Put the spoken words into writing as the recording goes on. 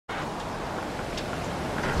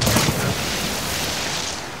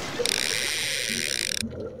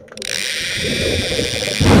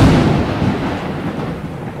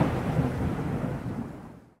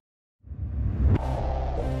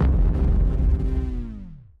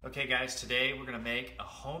Okay guys, today we're gonna make a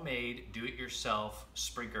homemade do-it-yourself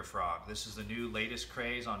Sprinker Frog. This is the new latest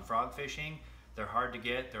craze on frog fishing. They're hard to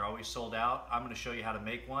get, they're always sold out. I'm gonna show you how to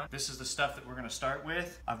make one. This is the stuff that we're gonna start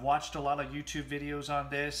with. I've watched a lot of YouTube videos on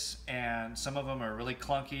this and some of them are really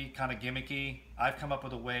clunky, kind of gimmicky. I've come up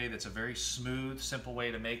with a way that's a very smooth, simple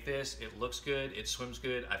way to make this. It looks good, it swims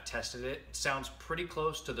good, I've tested it. It sounds pretty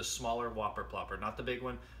close to the smaller Whopper Plopper, not the big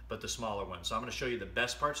one, but the smaller one. So I'm gonna show you the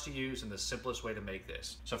best parts to use and the simplest way to make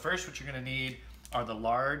this. So first what you're gonna need are the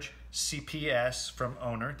large CPS from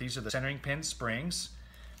Owner. These are the centering pin springs.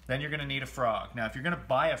 Then you're gonna need a frog. Now, if you're gonna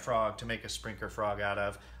buy a frog to make a Sprinker Frog out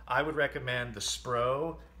of, I would recommend the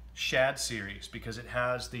Spro Shad series because it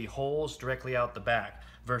has the holes directly out the back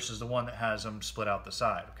versus the one that has them split out the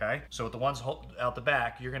side, okay? So with the ones out the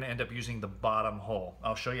back, you're gonna end up using the bottom hole.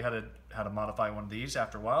 I'll show you how to modify one of these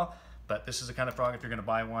after a while, but this is the kind of frog if you're gonna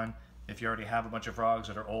buy one. If you already have a bunch of frogs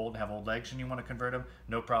that are old, have old legs and you wanna convert them,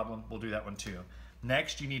 no problem, we'll do that one too.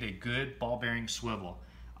 Next, you need a good ball bearing swivel.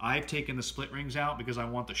 I've taken the split rings out because I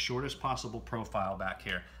want the shortest possible profile back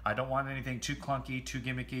here. I don't want anything too clunky, too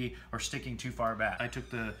gimmicky, or sticking too far back. I took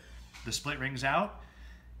the split rings out,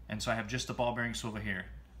 and so I have just the ball bearing swivel here.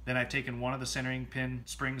 Then I've taken one of the centering pin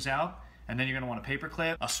springs out, and then you're gonna want a paper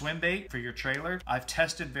clip, a swim bait for your trailer. I've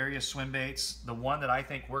tested various swim baits. The one that I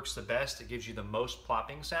think works the best, that gives you the most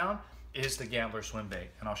plopping sound, is the Gambler swim bait,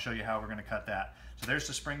 and I'll show you how we're gonna cut that. So there's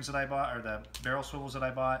the springs that I bought, or the barrel swivels that I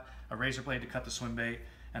bought, a razor blade to cut the swim bait,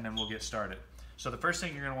 and then we'll get started. So the first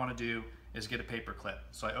thing you're gonna wanna do is get a paper clip.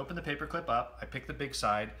 So I open the paper clip up, I pick the big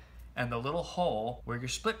side, and the little hole where your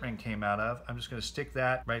split ring came out of, I'm just gonna stick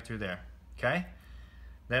that right through there, okay?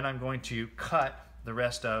 Then I'm going to cut the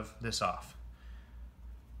rest of this off,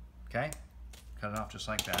 okay? Cut it off just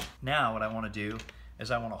like that. Now what I wanna do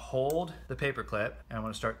is I wanna hold the paper clip and I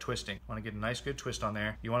wanna start twisting. I wanna get a nice good twist on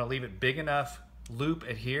there. You wanna leave it big enough loop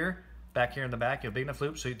at here, back here in the back, you have a big enough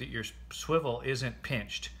loop so that your swivel isn't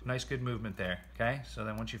pinched. Nice good movement there, okay? So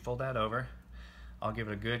then once you fold that over, I'll give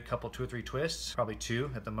it a good couple, 2 or 3 twists, probably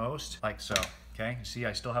 2 at the most, like so, okay? You see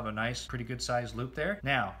I still have a nice, pretty good sized loop there.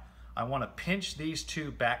 Now, I wanna pinch these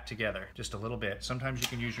two back together just a little bit. Sometimes you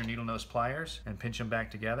can use your needle nose pliers and pinch them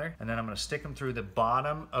back together, and then I'm gonna stick them through the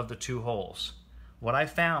bottom of the 2 holes. What I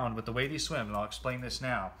found with the way these swim, and I'll explain this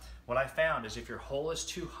now, what I found is if your hole is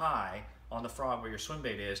too high on the frog where your swim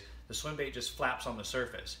bait is, the swim bait just flaps on the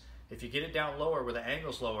surface. If you get it down lower where the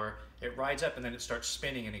angle's lower, it rides up and then it starts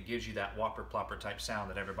spinning and it gives you that Whopper Plopper type sound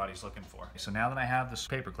that everybody's looking for. So now that I have this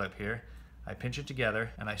paper clip here, I pinch it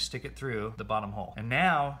together and I stick it through the bottom hole. And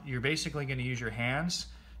now you're basically gonna use your hands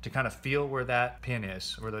to kind of feel where that pin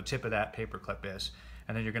is, where the tip of that paper clip is,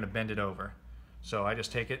 and then you're gonna bend it over. So I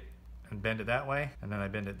just take it and bend it that way, and then I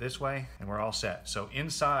bend it this way, and we're all set. So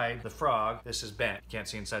inside the frog, this is bent. You can't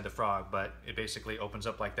see inside the frog, but it basically opens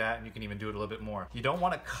up like that, and you can even do it a little bit more. You don't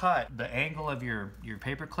want to cut the angle of your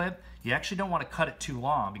paper clip. You actually don't want to cut it too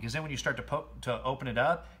long, because then when you start to open it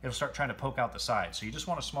up, it'll start trying to poke out the side. So you just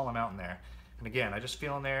want a small amount in there. And again, I just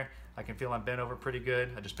feel in there. I can feel I'm bent over pretty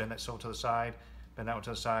good. I just bend that swivel to the side, bend that one to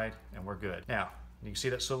the side, and we're good. Now, you can see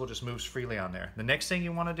that swivel just moves freely on there. The next thing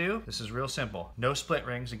you want to do, this is real simple. No split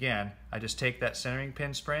rings. Again, I just take that centering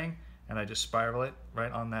pin spring and I just spiral it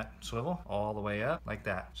right on that swivel all the way up like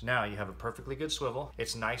that. So now you have a perfectly good swivel.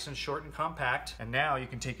 It's nice and short and compact. And now you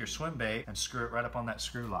can take your swim bait and screw it right up on that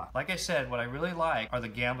screw lock. Like I said, what I really like are the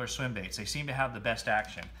Gambler swim baits. They seem to have the best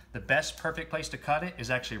action. The best perfect place to cut it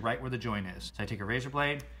is actually right where the joint is. So I take a razor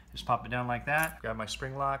blade, just pop it down like that, grab my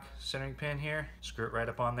spring lock centering pin here, screw it right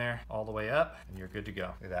up on there, all the way up, and you're good to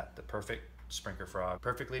go. Look at that, the perfect Sprinker Frog.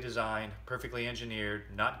 Perfectly designed, perfectly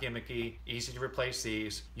engineered, not gimmicky, easy to replace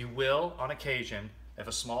these. You will, on occasion, if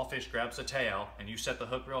a small fish grabs the tail and you set the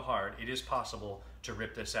hook real hard, it is possible to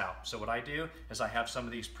rip this out. So what I do is I have some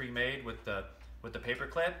of these pre-made with the paper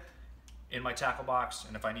clip in my tackle box,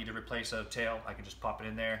 and if I need to replace a tail, I can just pop it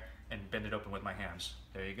in there and bend it open with my hands.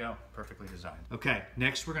 There you go, perfectly designed. Okay,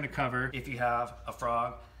 next we're gonna cover if you have a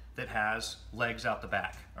frog that has legs out the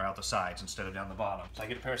back or out the sides instead of down the bottom. So I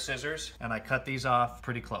get a pair of scissors and I cut these off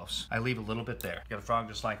pretty close. I leave a little bit there. Get a frog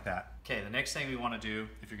just like that. Okay, the next thing we wanna do,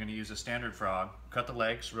 if you're gonna use a standard frog, cut the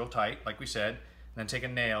legs real tight, like we said, then take a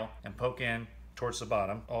nail and poke in towards the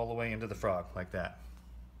bottom, all the way into the frog, like that.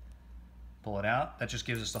 Pull it out. That just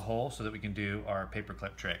gives us the hole so that we can do our paper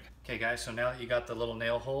clip trick. Okay guys, so now that you got the little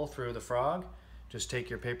nail hole through the frog, just take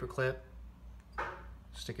your paper clip,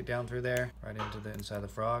 stick it down through there, right into the inside of the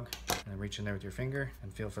frog, and then reach in there with your finger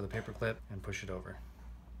and feel for the paper clip and push it over.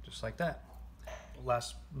 Just like that.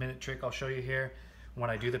 Last minute trick I'll show you here. When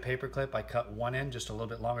I do the paper clip, I cut one end just a little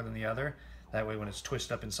bit longer than the other. That way when it's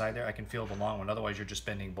twisted up inside there, I can feel the long one. Otherwise you're just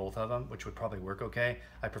bending both of them, which would probably work okay.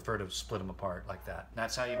 I prefer to split them apart like that. And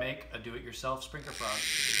that's how you make a do-it-yourself Sprinker Frog.